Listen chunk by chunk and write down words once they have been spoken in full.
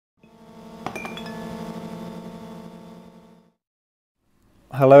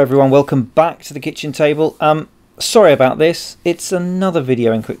Hello everyone, welcome back to the kitchen table. Sorry about this, it's another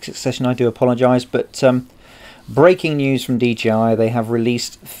video in quick succession. I do apologise, but breaking news from DJI: they have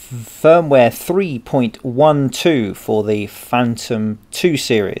released firmware 3.12 for the Phantom 2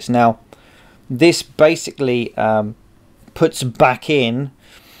 series. Now this basically puts back in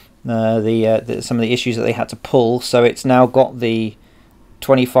some of the issues that they had to pull, so it's now got the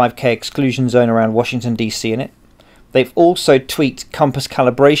 25k exclusion zone around Washington DC in it. They've also tweaked compass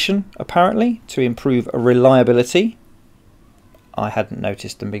calibration, apparently, to improve reliability. I hadn't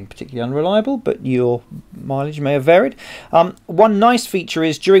noticed them being particularly unreliable, but your mileage may have varied. One nice feature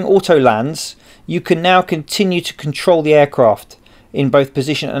is during auto lands, you can now continue to control the aircraft in both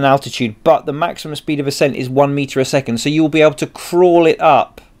position and altitude, but the maximum speed of ascent is 1 meter a second. So you'll be able to crawl it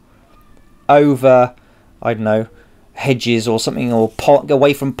up over, I don't know, hedges or something, or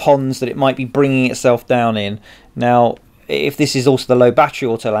away from ponds that it might be bringing itself down in. Now if this is also the low battery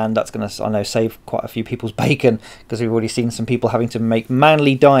auto land, that's going to, I know, save quite a few people's bacon, because we've already seen some people having to make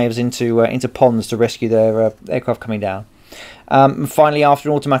manly dives into ponds to rescue their aircraft coming down. And finally, after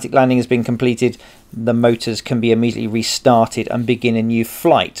an automatic landing has been completed, the motors can be immediately restarted and begin a new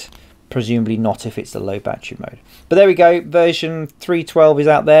flight. Presumably not if it's the low battery mode. But there we go, version 3.12 is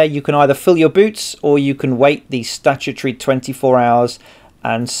out there. You can either fill your boots or you can wait the statutory 24 hours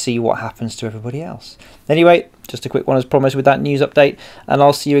and see what happens to everybody else. Anyway, just a quick one as promised with that news update, and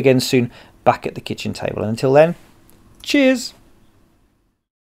I'll see you again soon back at the kitchen table. And until then, cheers!